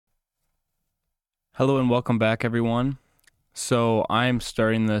Hello and welcome back, everyone. So I'm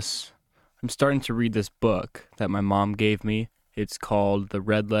starting to read this book that my mom gave me. It's called The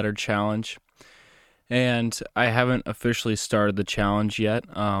Red Letter Challenge. And I haven't officially started the challenge yet.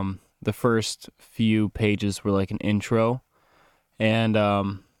 The first few pages were like an intro. And,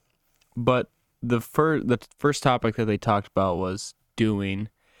 but the first topic that they talked about was doing.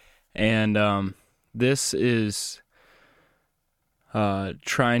 And, this is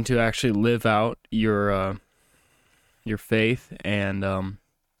trying to actually live out your faith, and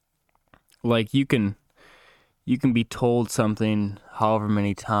like you can be told something however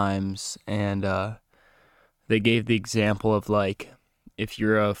many times, and they gave the example of like if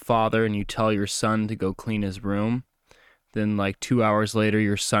you're a father and you tell your son to go clean his room, then like 2 hours later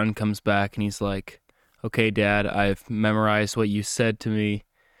your son comes back and he's like, "Okay, Dad, I've memorized what you said to me.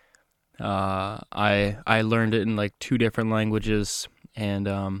 I learned it in like two different languages,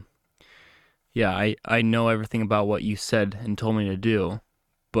 and yeah, I know everything about what you said and told me to do,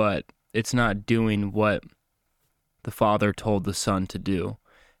 but it's not doing what the father told the son to do."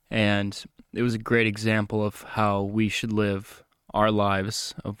 And it was a great example of how we should live our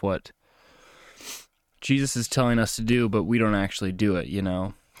lives, of what Jesus is telling us to do, but we don't actually do it, you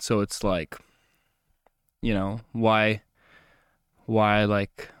know? So it's like, why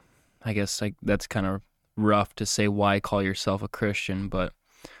like, I guess like that's kind of rough to say why call yourself a Christian, but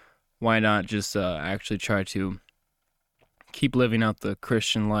why not just actually try to keep living out the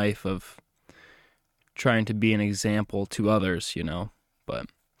Christian life of trying to be an example to others, But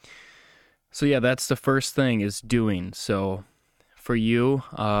so yeah, that's the first thing, is doing. So for you,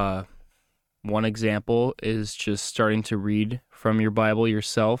 one example is just starting to read from your Bible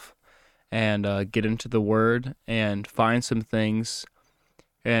yourself and get into the Word and find some things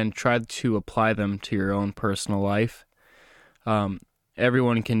and try to apply them to your own personal life.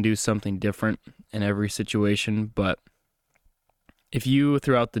 Everyone can do something different in every situation, but if you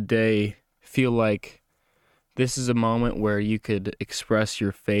throughout the day feel like this is a moment where you could express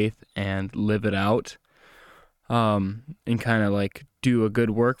your faith and live it out, and kind of like do a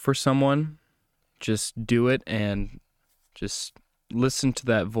good work for someone, just do it, and just listen to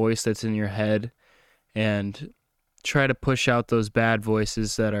that voice that's in your head and try to push out those bad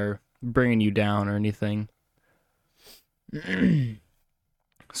voices that are bringing you down or anything.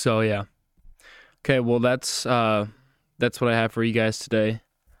 So yeah. Okay, well that's what I have for you guys today.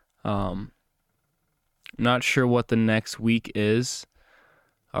 Not sure what the next week is.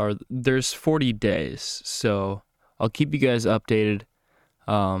 Or there's 40 days, so I'll keep you guys updated.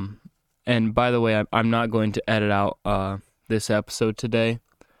 And by the way, I'm not going to edit out this episode today.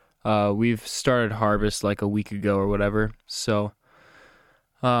 We've started harvest like a week ago or whatever, so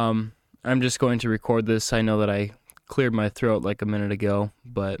I'm just going to record this. I know that I cleared my throat like a minute ago,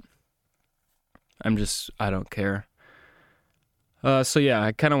 but I don't care. So yeah,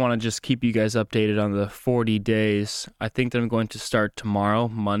 I kind of want to just keep you guys updated on the 40 days. I think that I'm going to start tomorrow,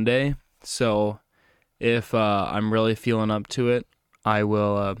 Monday, so if I'm really feeling up to it, I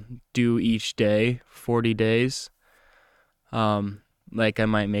will do each day 40 days. Like I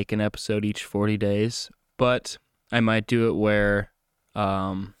might make an episode each 40 days, but I might do it where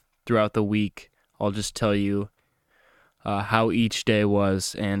throughout the week I'll just tell you how each day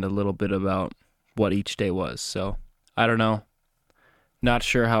was and a little bit about what each day was. So I don't know. Not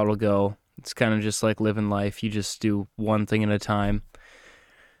sure how it'll go. It's kind of just like living life. You just do one thing at a time.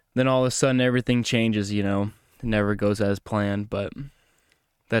 Then all of a sudden everything changes, It never goes as planned, but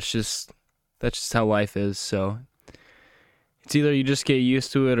that's just how life is. So it's either you just get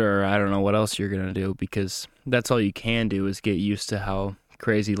used to it, or I don't know what else you're going to do, because that's all you can do is get used to how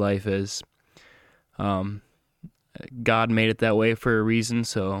crazy life is. God made it that way for a reason,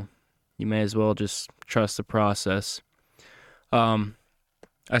 so you may as well just trust the process.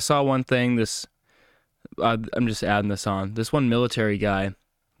 I saw one thing, I'm just adding this on. This one military guy,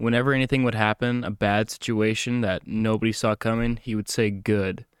 whenever anything would happen, a bad situation that nobody saw coming, he would say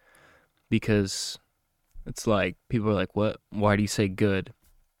good. Because it's like, people are like, what? Why do you say good?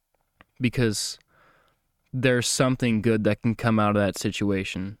 Because there's something good that can come out of that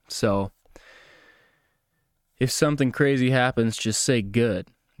situation. So if something crazy happens, just say good.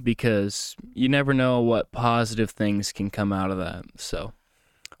 Because you never know what positive things can come out of that. So,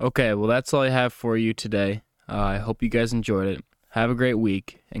 okay, well, that's all I have for you today. I hope you guys enjoyed it. Have a great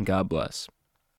week, and God bless.